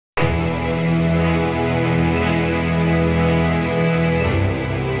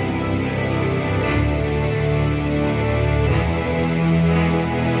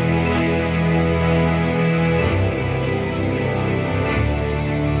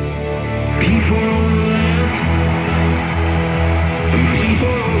People on the left and people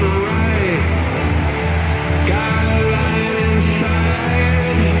on the right. Got a lion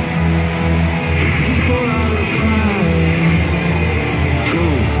inside and people on the cry.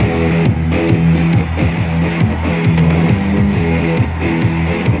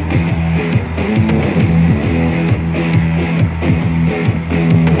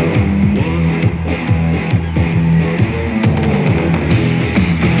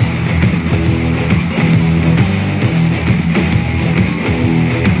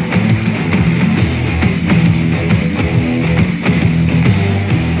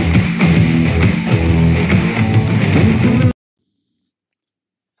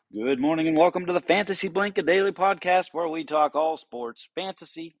 Good morning and welcome to the Fantasy Blink, a daily podcast where we talk all sports,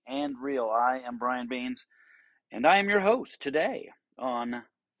 fantasy, and real. I am Brian Baines, and I am your host today on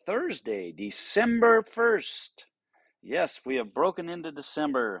Thursday, December 1st. Yes, we have broken into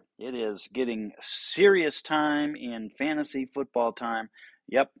December. It is getting serious time in fantasy football time.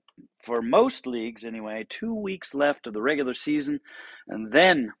 Yep, for most leagues anyway, 2 weeks left of the regular season, and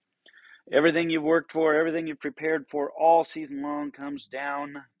then everything you've worked for, everything you've prepared for all season long comes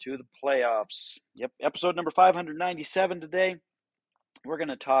down to the playoffs. Yep, episode number 597 today. We're going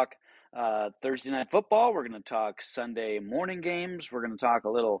to talk Thursday night football. We're going to talk Sunday morning games. We're going to talk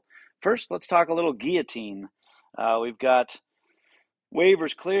let's talk a little guillotine. We've got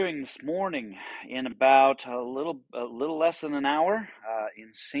waivers clearing this morning in about a little less than an hour.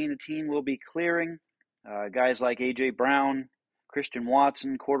 Insanity will be clearing. Guys like A.J. Brown, Christian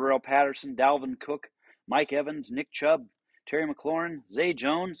Watson, Cordarrelle Patterson, Dalvin Cook, Mike Evans, Nick Chubb, Terry McLaurin, Zay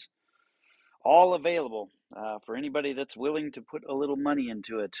Jones, all available for anybody that's willing to put a little money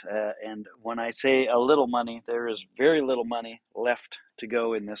into it. And when I say a little money, there is very little money left to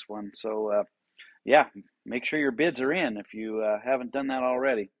go in this one. So, make sure your bids are in if you haven't done that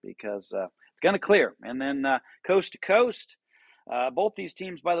already, because it's going to clear. And then coast to coast, both these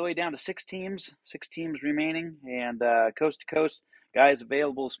teams, by the way, down to six teams remaining, and coast to coast, guys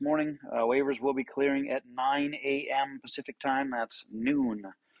available this morning. Waivers will be clearing at 9 a.m. Pacific time. That's noon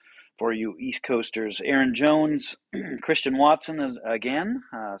for you East Coasters. Aaron Jones, Christian Watson again.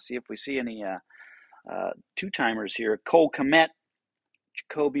 See if we see any two-timers here. Cole Kmet,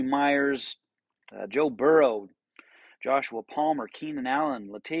 Jacoby Myers, Joe Burrow, Joshua Palmer, Keenan Allen,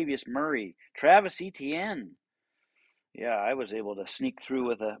 Latavius Murray, Travis Etienne. Yeah, I was able to sneak through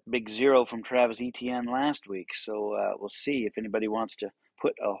with a big zero from Travis Etienne last week, so we'll see if anybody wants to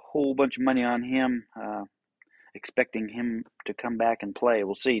put a whole bunch of money on him, expecting him to come back and play.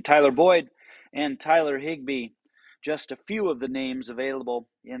 We'll see. Tyler Boyd and Tyler Higbee, just a few of the names available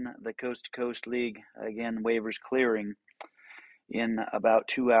in the Coast to Coast League. Again, waivers clearing in about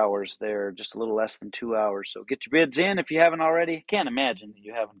 2 hours there, just a little less than 2 hours. So get your bids in if you haven't already. Can't imagine that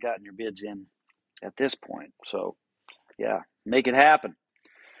you haven't gotten your bids in at this point. So, yeah, make it happen.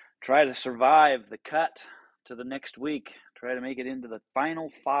 Try to survive the cut to the next week. Try to make it into the final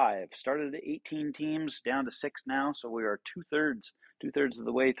five. Started at 18 teams, down to 6 now, so we are two-thirds of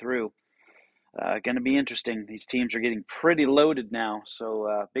the way through. Going to be interesting. These teams are getting pretty loaded now,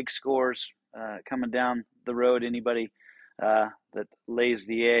 so big scores coming down the road. Anybody that lays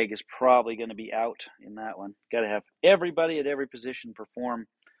the egg is probably going to be out in that one. Got to have everybody at every position perform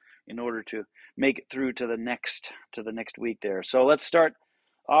in order to make it through to the next week there. So let's start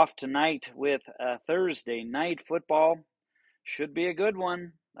off tonight with Thursday night football. Should be a good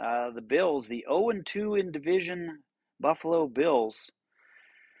one. The Bills, the 0-2 in division Buffalo Bills,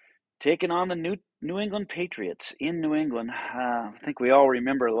 taking on the New England Patriots in New England. I think we all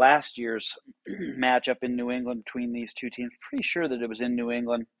remember last year's matchup in New England between these two teams. Pretty sure that it was in New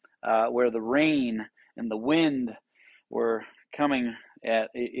England, where the rain and the wind were coming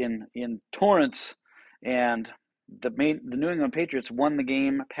in torrents, and the New England Patriots won the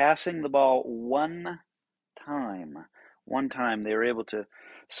game, passing the ball one time. One time they were able to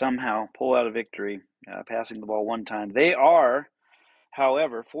somehow pull out a victory, passing the ball one time. They are,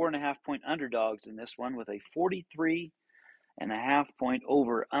 however, 4.5-point underdogs in this one with a 43.5-point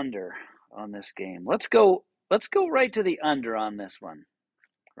over/under on this game. Let's go right to the under on this one,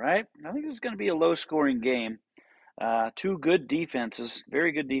 right? I think this is going to be a low-scoring game. Two good defenses,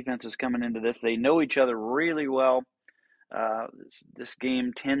 very good defenses coming into this. They know each other really well. This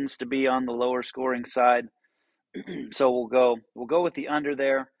game tends to be on the lower scoring side, so we'll go with the under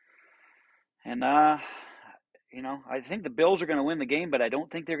there. And I think the Bills are going to win the game, but I don't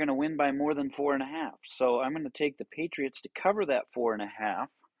think they're going to win by more than 4.5. So I'm going to take the Patriots to cover that 4.5.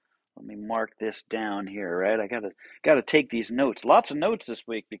 Let me mark this down here, right? I gotta take these notes. Lots of notes this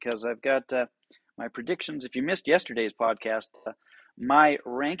week because I've got my predictions. If you missed yesterday's podcast, my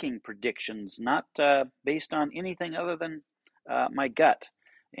ranking predictions, not based on anything other than my gut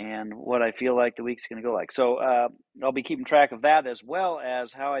and what I feel like the week's going to go like. So I'll be keeping track of that as well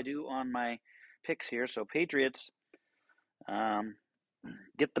as how I do on my picks here. So Patriots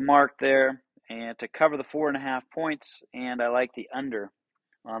get the mark there and to cover the 4.5 points, and I like the under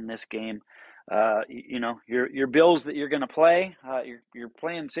on this game. Your Bills that you're going to play, you're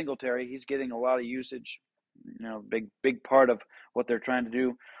playing Singletary. He's getting a lot of usage. Big part of what they're trying to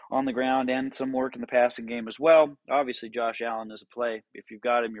do on the ground and some work in the passing game as well. Obviously, Josh Allen is a play. If you've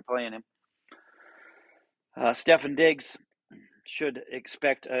got him, you're playing him. Stefon Diggs should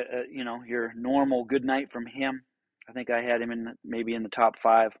expect your normal good night from him. I think I had him maybe in the top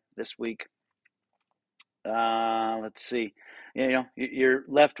 5 this week. Let's see. You're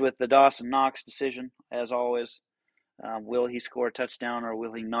left with the Dawson Knox decision as always. Will he score a touchdown or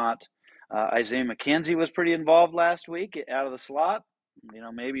will he not? Isaiah McKenzie was pretty involved last week out of the slot.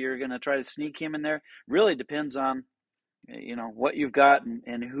 Maybe you're going to try to sneak him in there. Really depends on what you've got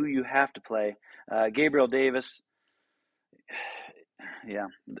and who you have to play. Gabriel Davis. Yeah,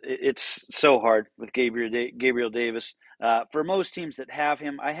 it's so hard with Gabriel Davis. For most teams that have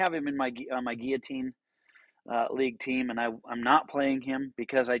him, I have him on my guillotine league team, and I'm not playing him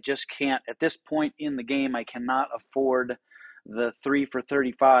because I just can't. At this point in the game, I cannot afford the 3 for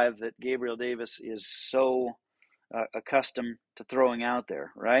 35 that Gabriel Davis is so accustomed to throwing out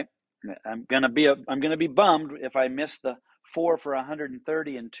there. Right? I'm gonna be bummed if I miss the 4 for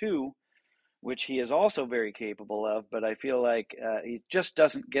 130 and 2, which he is also very capable of. But I feel like he just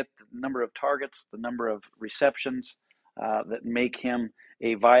doesn't get the number of targets, the number of receptions that make him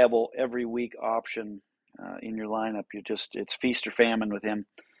a viable every week option in your lineup. It's feast or famine with him.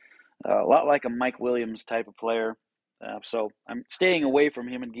 A lot like a Mike Williams type of player. So I'm staying away from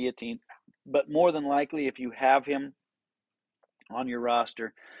him in guillotine. But more than likely, if you have him on your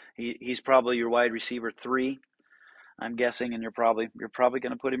roster, he's probably your wide receiver 3, I'm guessing, and you're probably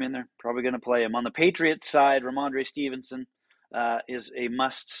going to put him in there. Probably going to play him. On the Patriots side, Ramondre Stevenson is a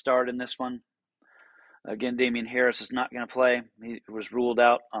must start in this one. Again, Damian Harris is not going to play. He was ruled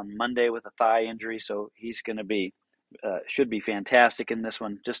out on Monday with a thigh injury, so he's going to be should be fantastic in this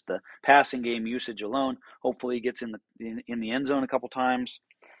one. Just the passing game usage alone. Hopefully, he gets in the end zone a couple times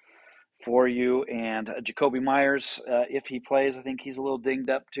for you. And Jacoby Myers, if he plays, I think he's a little dinged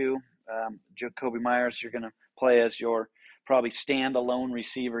up too. Jacoby Myers, you're going to play as your probably stand-alone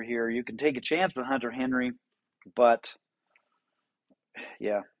receiver here. You can take a chance with Hunter Henry, but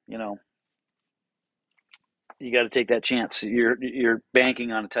yeah, you got to take that chance. You're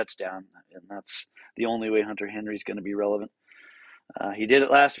banking on a touchdown, and that's the only way Hunter Henry's going to be relevant. He did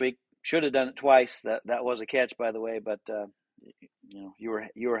it last week. Should have done it twice. That was a catch, by the way, but you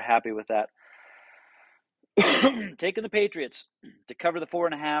were happy with that. Taking the Patriots to cover the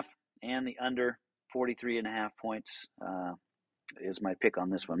 4.5 and the under 43.5 points is my pick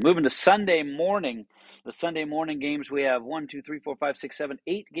on this one. Moving to Sunday morning, the Sunday morning games, we have 1, 2, 3, 4, 5, 6, 7,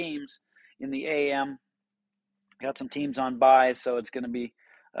 8 games in the AM. Got some teams on bye, so it's going to be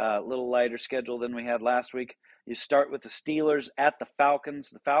a little lighter schedule than we had last week. You start with the Steelers at the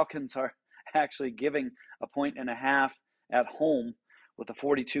Falcons. The Falcons are actually giving 1.5 at home with a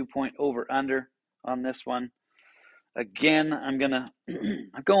 42-point over/under on this one. Again, I'm going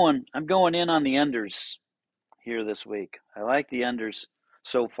in on the unders here this week. I like the unders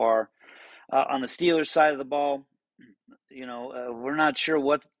so far. On the Steelers side of the ball, we're not sure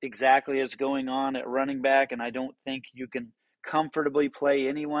what exactly is going on at running back, and I don't think you can comfortably play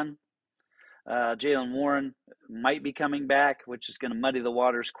anyone. Jaylen Warren might be coming back, which is going to muddy the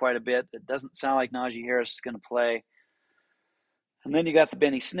waters quite a bit. It doesn't sound like Najee Harris is going to play. And then you got the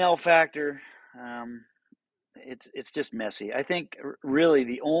Benny Snell factor. It's just messy. I think really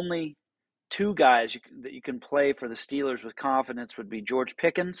the only 2 guys that you can play for the Steelers with confidence would be George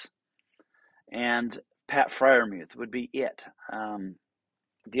Pickens and Pat Freiermuth would be it.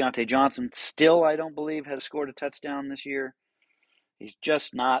 Deontay Johnson still, I don't believe, has scored a touchdown this year. He's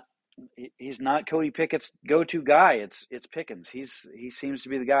just not. He's not Cody Pickett's go-to guy. It's Pickens. He seems to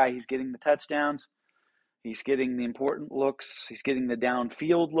be the guy. He's getting the touchdowns. He's getting the important looks. He's getting the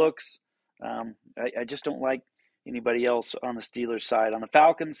downfield looks. I just don't like anybody else on the Steelers side. On the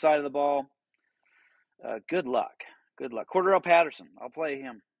Falcons side of the ball, good luck. Cordarrelle Patterson, I'll play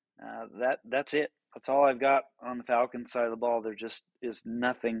him. That's it. That's all I've got on the Falcons side of the ball. There just is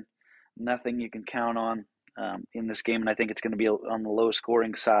nothing you can count on in this game, and I think it's going to be on the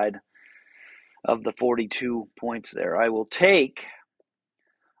low-scoring side of the 42 points there. I will take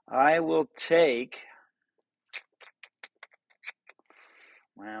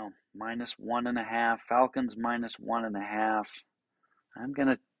 -1.5. Falcons -1.5.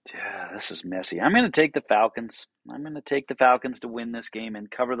 This is messy. I'm gonna take the Falcons. I'm gonna take the Falcons to win this game and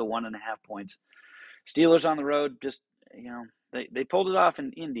cover the 1.5 points. Steelers on the road, just they pulled it off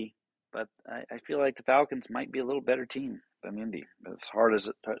in Indy, but I feel like the Falcons might be a little better team than Indy. As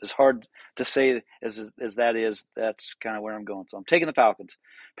hard to say as that is, that's kind of where I'm going. So I'm taking the Falcons.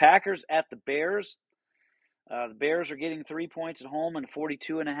 Packers at the Bears. The Bears are getting 3 points at home and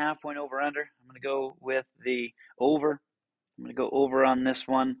 42.5-point over/under. I'm going to go with the over. I'm going to go over on this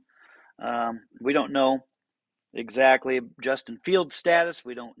one. We don't know exactly Justin Fields' status.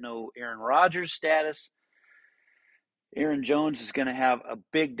 We don't know Aaron Rodgers' status. Aaron Jones is going to have a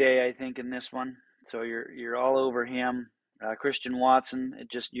big day, I think, in this one. So you're all over him. Christian Watson,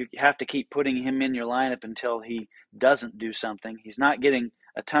 you have to keep putting him in your lineup until he doesn't do something. He's not getting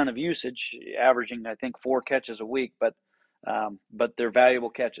a ton of usage, averaging I think 4 catches a week, but they're valuable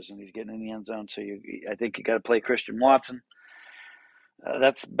catches, and he's getting in the end zone. So I think you got to play Christian Watson.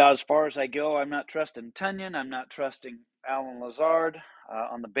 That's about as far as I go. I'm not trusting Tunyon. I'm not trusting Alan Lazard.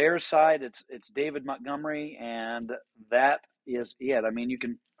 On the Bears side, it's David Montgomery, and that is it. I mean,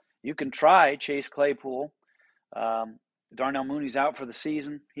 you can try Chase Claypool. Darnell Mooney's out for the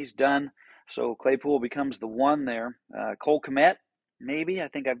season. He's done. So Claypool becomes the one there. Cole Kmet, maybe. I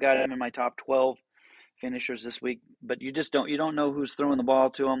think I've got him in my top 12 finishers this week. But you don't know who's throwing the ball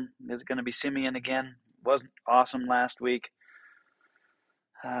to him. Is it going to be Simeon again? Wasn't awesome last week.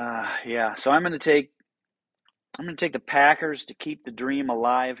 So I'm going to take the Packers to keep the dream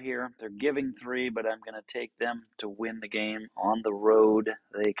alive here. They're giving 3, but I'm going to take them to win the game on the road.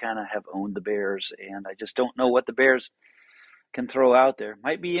 They kind of have owned the Bears, and I just don't know what the Bears can throw out there.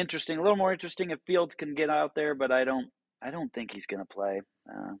 Might be interesting, a little more interesting if Fields can get out there, but I don't think he's going to play.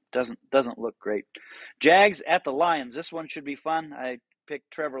 Doesn't look great. Jags at the Lions. This one should be fun. I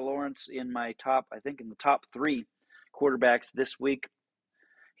picked Trevor Lawrence in my top 3 quarterbacks this week.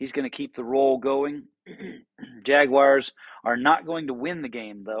 He's going to keep the roll going. Jaguars are not going to win the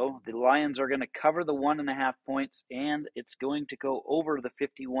game, though. The Lions are going to cover the 1.5 points, and it's going to go over the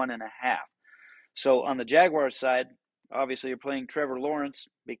 51.5. So on the Jaguars side, obviously you're playing Trevor Lawrence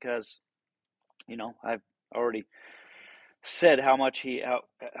because, I've already said how much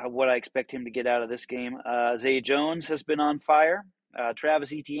what I expect him to get out of this game. Zay Jones has been on fire.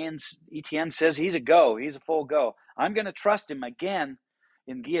 Travis Etienne says he's a go. He's a full go. I'm going to trust him again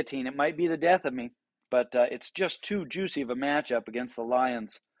in Guillotine. It might be the death of me, but it's just too juicy of a matchup against the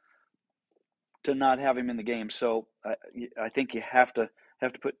Lions to not have him in the game. So I think you have to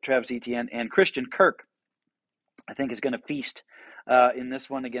put Travis Etienne, and Christian Kirk I think is going to feast in this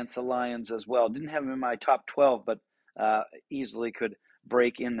one against the Lions as well. Didn't have him in my top 12, but easily could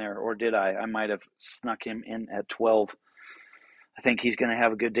break in there, or did I? I might have snuck him in at 12. I think he's going to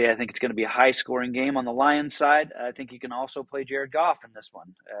have a good day. I think it's going to be a high-scoring game on the Lions side. I think you can also play Jared Goff in this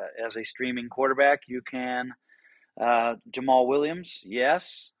one. As a streaming quarterback, you can Jamal Williams,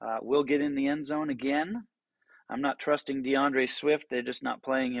 yes, will get in the end zone again. I'm not trusting DeAndre Swift. They're just not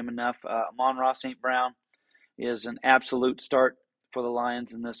playing him enough. Amon-Ra St. Brown is an absolute start for the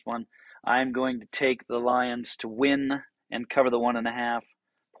Lions in this one. I'm going to take the Lions to win and cover the 1.5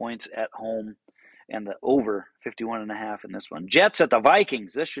 points at home, and the over 51.5 in this one. Jets at the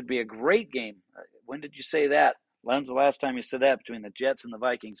Vikings. This should be a great game. When did you say that? When's the last time you said that between the Jets and the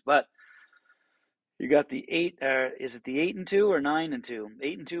Vikings? But you got the 8. Is it the 8-2 or 9-2?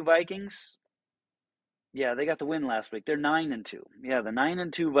 8-2 Vikings. Yeah, they got the win last week. They're 9-2. Yeah, the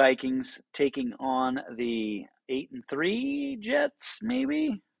 9-2 Vikings taking on the 8-3 Jets,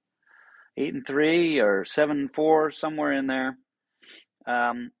 maybe 8-3 or 7-4, somewhere in there.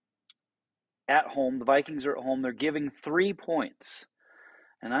 At home, the Vikings are at home. They're giving 3 points,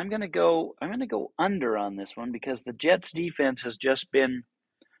 and I'm gonna go under on this one because the Jets defense has just been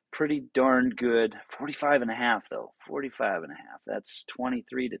pretty darn good. 45.5 though. 45.5. That's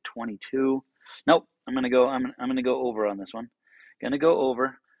 23-22. Nope. I'm gonna go over on this one. Gonna go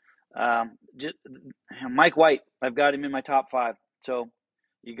over. Mike White. I've got him in my top 5. So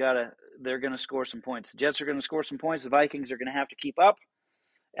they're gonna score some points. The Jets are gonna score some points. The Vikings are gonna have to keep up.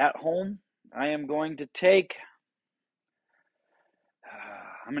 At home, I am going to take.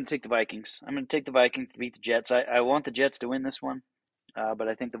 I'm going to take the Vikings. I'm going to take the Vikings to beat the Jets. I want the Jets to win this one, but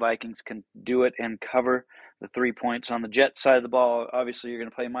I think the Vikings can do it and cover the 3 points. On the Jets side of the ball, obviously you're going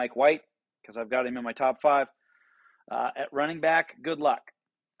to play Mike White because I've got him in my top 5. At running back, good luck.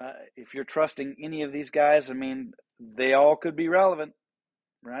 If you're trusting any of these guys, I mean, they all could be relevant,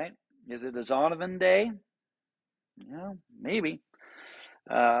 right? Is it a Zonovan day? Yeah, maybe.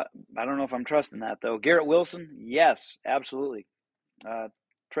 I don't know if I'm trusting that, though. Garrett Wilson, yes, absolutely.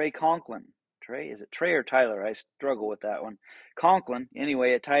 Trey Conklin, Trey, is it Trey or Tyler? I struggle with that one. Conklin,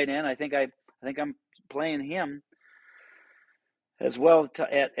 anyway, at tight end. I think I'm playing him as well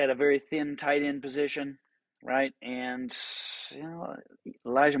at a very thin tight end position, right? And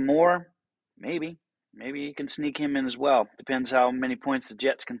Elijah Moore, maybe you can sneak him in as well. Depends how many points the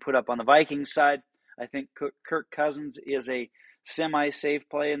Jets can put up on the Vikings side. I think Kirk Cousins is a semi-safe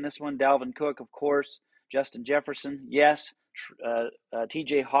play in this one. Dalvin Cook, of course. Justin Jefferson, yes.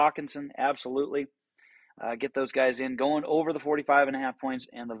 T.J. Hawkinson, absolutely. Get those guys in, going over the 45.5 points,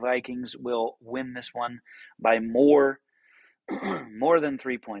 and the Vikings will win this one by more than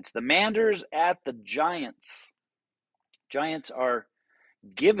 3 points. The Manders at the Giants. Giants are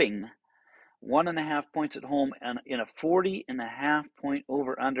giving 1.5 points at home and in a 40.5 point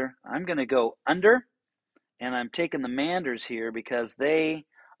over under. I'm going to go under, and I'm taking the Manders here because they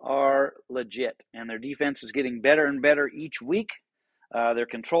are legit, and their defense is getting better and better each week. They're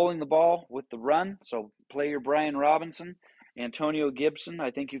controlling the ball with the run, so play your Brian Robinson, Antonio Gibson. I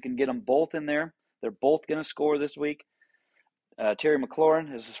think you can get them both in there. They're both going to score this week. Terry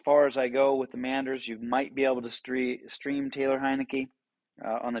McLaurin is as far as I go with the Manders. You might be able to stream Taylor Heineke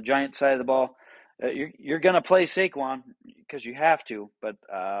on the Giant side of the ball. You're going to play Saquon because you have to, but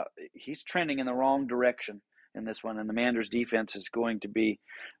he's trending in the wrong direction in this one, and the Manders defense is going to be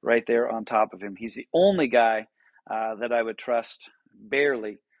right there on top of him. He's the only guy that I would trust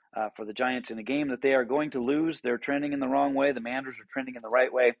barely for the Giants in a game that they are going to lose. They're trending in the wrong way. The Manders are trending in the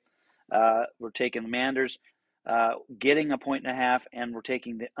right way. We're taking the Manders getting 1.5, and we're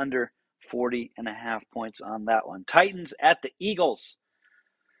taking the under 40.5 points on that one. Titans at the Eagles.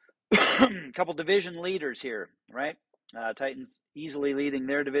 A couple division leaders here, right? Titans easily leading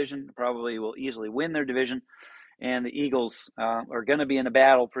their division, probably will easily win their division, and the Eagles are going to be in a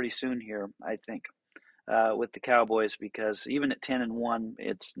battle pretty soon here, I think, with the Cowboys, because even at 10-1,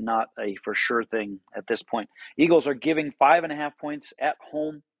 it's not a for sure thing at this point. Eagles are giving 5.5 points at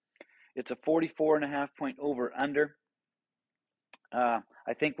home. It's a 44.5 point over under.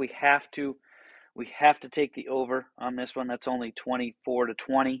 I think we have to take the over on this one. That's only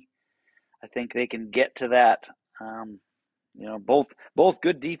 24-20. I think they can get to that. Both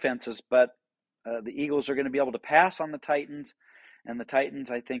good defenses, but the Eagles are going to be able to pass on the Titans, and the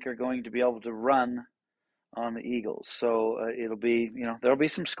Titans, I think, are going to be able to run on the Eagles. So it'll be, there'll be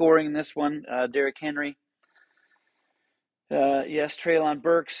some scoring in this one. Derrick Henry. Yes, Treylon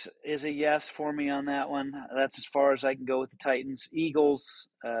Burks is a yes for me on that one. That's as far as I can go with the Titans. Eagles,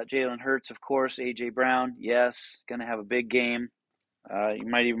 Jalen Hurts, of course. A.J. Brown, yes, going to have a big game. You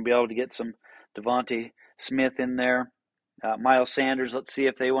might even be able to get some Devontae Smith in there. Miles Sanders, let's see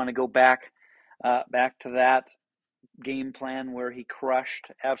if they want to go back to that game plan where he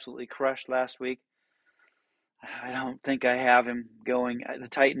absolutely crushed last week. I don't think I have him going. The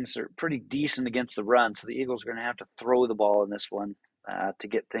Titans are pretty decent against the run, so the Eagles are going to have to throw the ball in this one to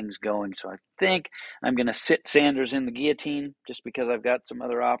get things going. So I think I'm going to sit Sanders in the guillotine just because I've got some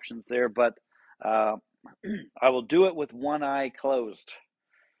other options there. But I will do it with one eye closed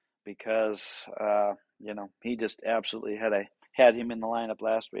because, he just absolutely had him in the lineup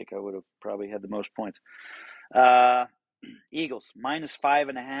last week. I would have probably had the most points. Eagles,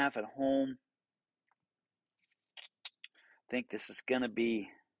 -5.5 at home. I feel like this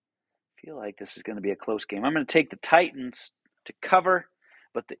is going to be a close game. I'm going to take the Titans to cover,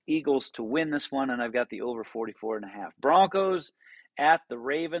 but the Eagles to win this one, and I've got the over 44.5. Broncos at the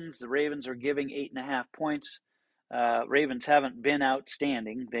Ravens. The Ravens are giving 8.5 points. Ravens haven't been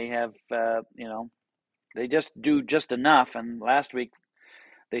outstanding. They have, they just do just enough, and last week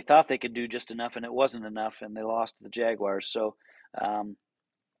they thought they could do just enough, and it wasn't enough, and they lost to the Jaguars. So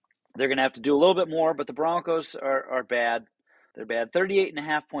they're going to have to do a little bit more, but the Broncos are bad. They're bad.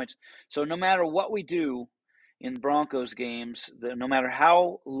 38.5 points. So no matter what we do in Broncos games, no matter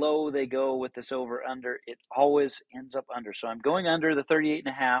how low they go with this over-under, it always ends up under. So I'm going under the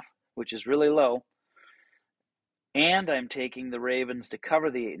 38.5, which is really low, and I'm taking the Ravens to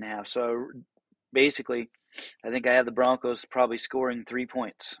cover the 8.5. So basically, I think I have the Broncos probably scoring 3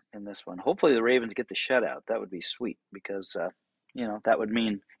 points in this one. Hopefully the Ravens get the shutout. That would be sweet because, that would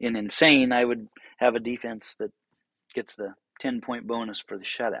mean in insane I would have a defense that gets the 10-point bonus for the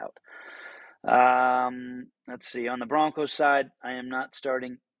shutout. Let's see. On the Broncos side, I am not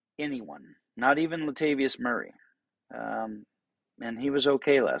starting anyone, not even Latavius Murray. And he was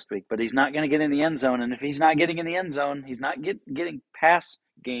okay last week, but he's not going to get in the end zone. And if he's not getting in the end zone, he's not getting pass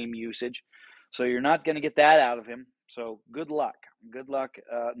game usage. So you're not going to get that out of him. So good luck. Good luck.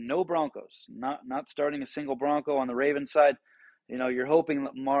 No Broncos. Not starting a single Bronco on the Ravens side. You're hoping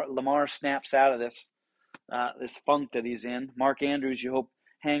Lamar snaps out of this funk that he's in. Mark Andrews, you hope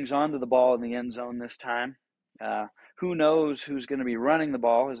hangs on to the ball in the end zone this time. Who knows who's going to be running the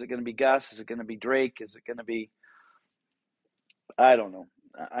ball? Is it going to be Gus? Is it going to be Drake? Is it going to be, I don't know.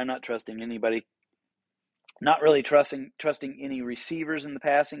 I'm not trusting anybody. Not really trusting any receivers in the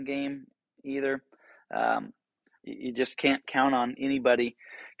passing game either. You just can't count on anybody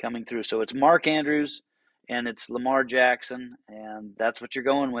coming through. So it's Mark Andrews and it's Lamar Jackson, and that's what you're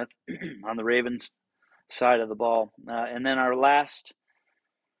going with on the Ravens side of the ball. And then our last,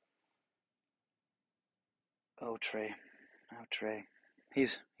 Trey.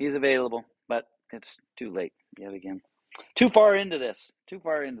 He's available, but it's too late yet again. Too far into this.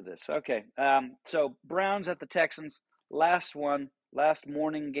 Okay. So Browns at the Texans. Last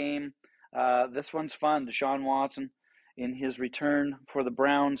morning game. This one's fun. Deshaun Watson in his return for the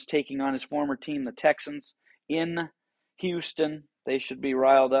Browns, taking on his former team, the Texans, in Houston. They should be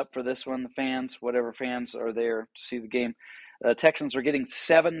riled up for this one, the fans, whatever fans are there to see the game. Texans are getting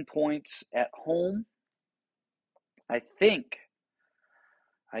 7 points at home. I think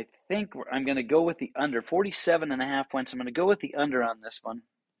I'm going to go with the under, 47.5 points. I'm going to go with the under on this one,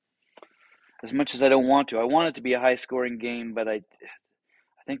 as much as I don't want to. I want it to be a high-scoring game, but I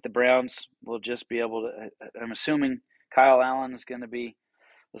think the Browns will just be able to. I'm assuming Kyle Allen is going to be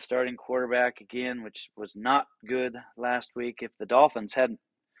the starting quarterback again, which was not good last week. If the Dolphins hadn't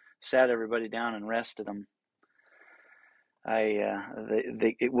sat everybody down and rested them,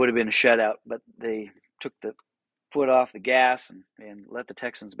 it would have been a shutout. But they took the foot off the gas and let the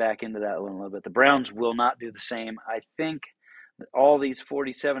Texans back into that one a little bit. The Browns will not do the same. I think that all these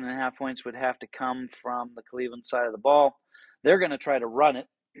 47.5 points would have to come from the Cleveland side of the ball. They're going to try to run it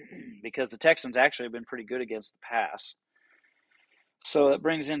because the Texans actually have been pretty good against the pass. So that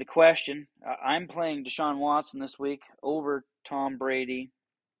brings into question, I'm playing Deshaun Watson this week over Tom Brady.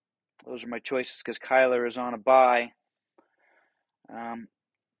 Those are my choices because Kyler is on a bye. And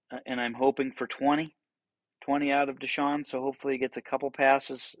I'm hoping for 20 out of Deshaun, so hopefully he gets a couple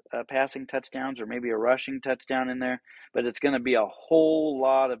passing touchdowns, or maybe a rushing touchdown in there. But it's going to be a whole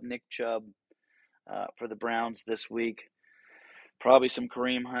lot of Nick Chubb for the Browns this week. Probably some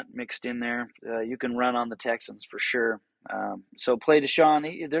Kareem Hunt mixed in there. You can run on the Texans for sure. So play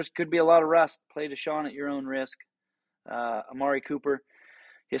Deshaun. There could be a lot of rust. Play Deshaun at your own risk. Amari Cooper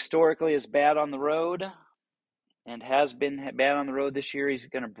historically is bad on the road and has been bad on the road this year. He's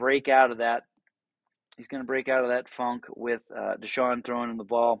going to break out of that. He's going to break out of that funk with Deshaun throwing him the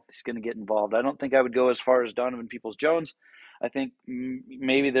ball. He's going to get involved. I don't think I would go as far as Donovan Peoples-Jones. I think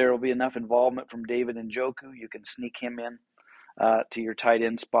maybe there will be enough involvement from David Njoku. You can sneak him in to your tight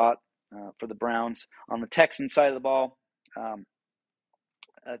end spot for the Browns. On the Texans side of the ball,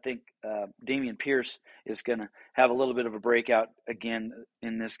 I think Dameon Pierce is going to have a little bit of a breakout again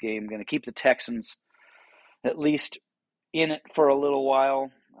in this game. Going to keep the Texans at least in it for a little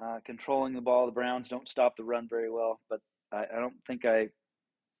while. Controlling the ball. The Browns don't stop the run very well, but I don't think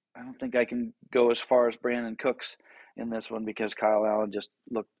I can go as far as Brandon Cooks in this one because Kyle Allen just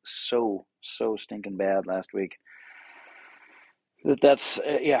looked so stinking bad last week. That's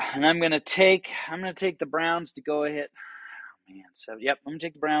and I'm gonna take the Browns to go ahead. Oh man, so I'm gonna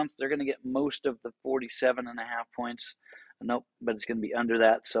take the Browns. They're gonna get most of the 47.5 points. Nope, but it's gonna be under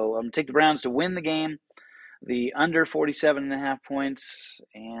that. So I'm gonna take the Browns to win the game. The under 47.5 points,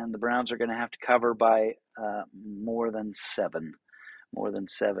 and the Browns are going to have to cover by more than 7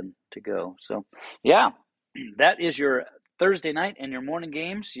 to go. So, that is your Thursday night and your morning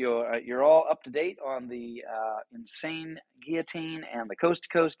games. You're all up to date on the Insane Guillotine and the Coast to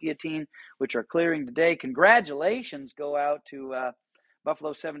Coast Guillotine, which are clearing today. Congratulations go out to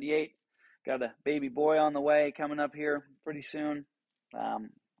Buffalo 78. Got a baby boy on the way coming up here pretty soon.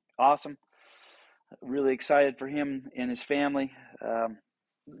 Awesome. Really excited for him and his family.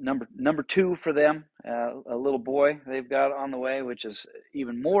 Number 2 for them, a little boy they've got on the way, which is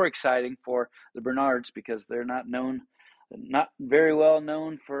even more exciting for the Bernards because they're not very well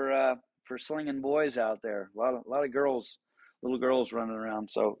known for slinging boys out there. A lot of girls, little girls running around.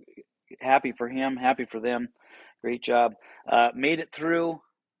 So happy for him, happy for them. Great job. Made it through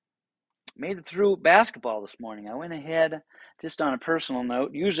basketball this morning. I went ahead just on a personal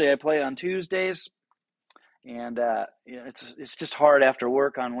note. Usually I play on Tuesdays. And it's just hard after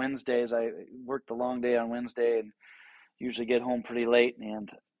work on Wednesdays. I work the long day on Wednesday and usually get home pretty late, and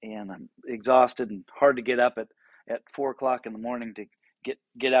I'm exhausted and hard to get up at 4:00 in the morning to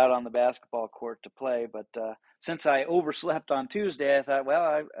get out on the basketball court to play. But since I overslept on Tuesday, I thought, well,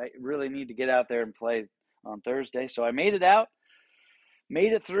 I really need to get out there and play on Thursday. So I made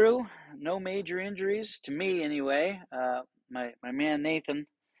it through. No major injuries to me anyway. My man Nathan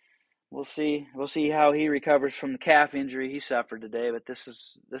we'll see. We'll see how he recovers from the calf injury he suffered today. But this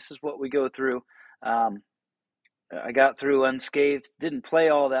is what we go through. I got through unscathed. Didn't play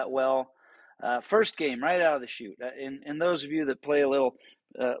all that well. First game right out of the chute. And those of you that play a little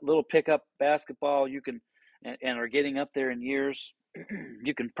pickup basketball, you can and are getting up there in years,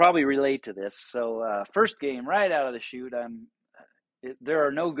 you can probably relate to this. So first game right out of the chute, there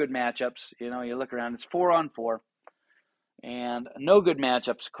are no good matchups. You know, you look around, it's 4-on-4, and no good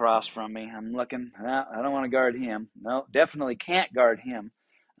matchups across from me. I'm looking, I don't want to guard him. No, definitely can't guard him.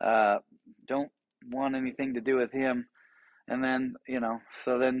 Don't want anything to do with him. And then,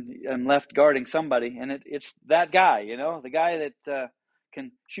 so then I'm left guarding somebody, and it's that guy, the guy that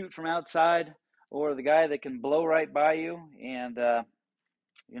can shoot from outside, or the guy that can blow right by you and,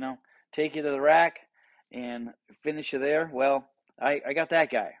 take you to the rack and finish you there. Well, I got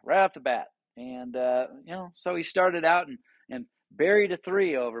that guy right off the bat. And, so he started out and buried a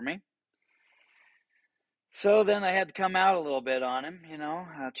three over me. So then I had to come out a little bit on him,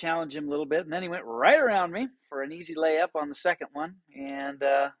 challenge him a little bit. And then he went right around me for an easy layup on the second one. And,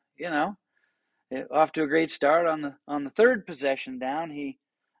 off to a great start on the third possession down. He,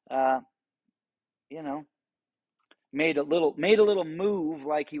 made a little move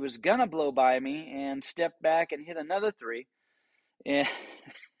like he was gonna blow by me and stepped back and hit another three. And,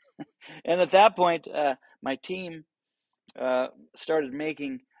 and at that point, my team started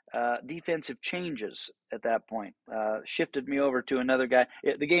making defensive changes at that point, shifted me over to another guy.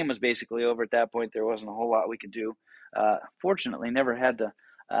 The game was basically over at that point. There wasn't a whole lot we could do. Fortunately, never had to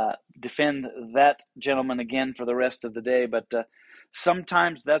defend that gentleman again for the rest of the day, but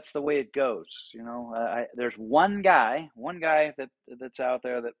sometimes that's the way it goes. There's one guy that's out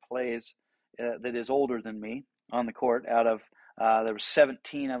there that plays that is older than me on the court. Out of there were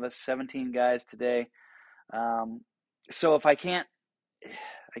 17 of us, 17 guys today. So if I can't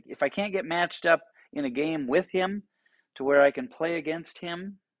get matched up in a game with him to where I can play against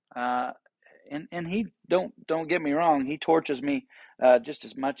him, and he don't get me wrong, he torches me just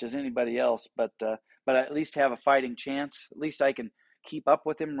as much as anybody else, but I at least have a fighting chance. At least I can keep up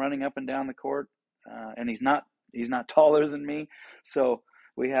with him running up and down the court, and he's not taller than me, so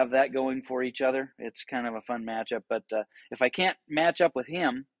we have that going for each other. It's kind of a fun matchup, but if I can't match up with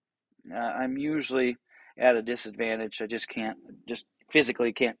him, I'm usually at a disadvantage. I just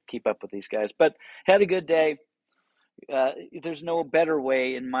physically can't keep up with these guys, but had a good day. There's no better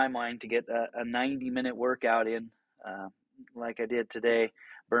way in my mind to get a 90-minute workout in like I did today.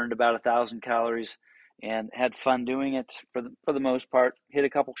 Burned about 1,000 calories and had fun doing it for the most part. Hit a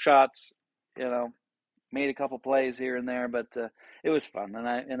couple shots, made a couple plays here and there, but it was fun.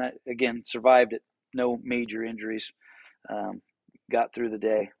 And I again survived it. No major injuries. Got through the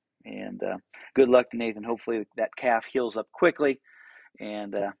day, and good luck to Nathan. Hopefully that calf heals up quickly,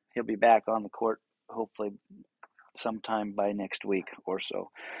 and he'll be back on the court hopefully sometime by next week or so.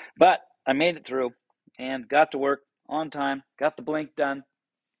 But I made it through and got to work on time, got the blink done.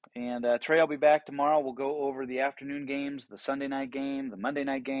 And Trey will be back tomorrow. We'll go over the afternoon games, the Sunday night game, the Monday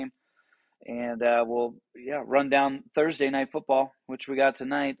night game, and we'll run down Thursday night football, which we got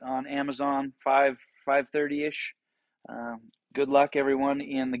tonight on Amazon, 5:30ish. Good luck, everyone,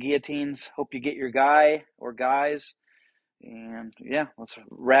 in the guillotines. Hope you get your guy or guys. And let's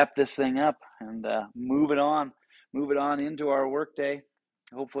wrap this thing up and move it on into our workday.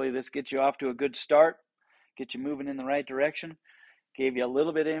 Hopefully this gets you off to a good start, get you moving in the right direction. Gave you a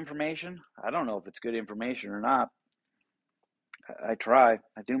little bit of information. I don't know if it's good information or not. I try.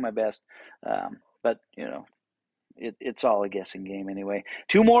 I do my best. But, it's all a guessing game anyway.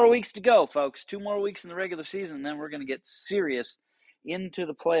 2 more weeks to go, folks. 2 more weeks in the regular season, and then we're going to get serious into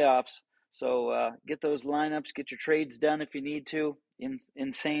the playoffs. So get those lineups, get your trades done if you need to.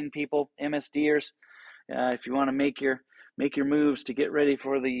 Insane people, MSDers. If you want to make your moves to get ready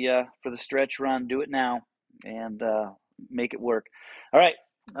for the stretch run, do it now and make it work. All right,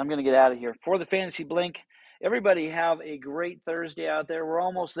 I'm going to get out of here. For the Fantasy Blink, everybody have a great Thursday out there. We're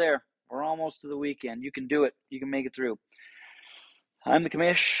almost there. We're almost to the weekend. You can do it. You can make it through. I'm the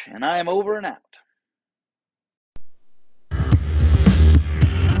Commish, and I am over and out.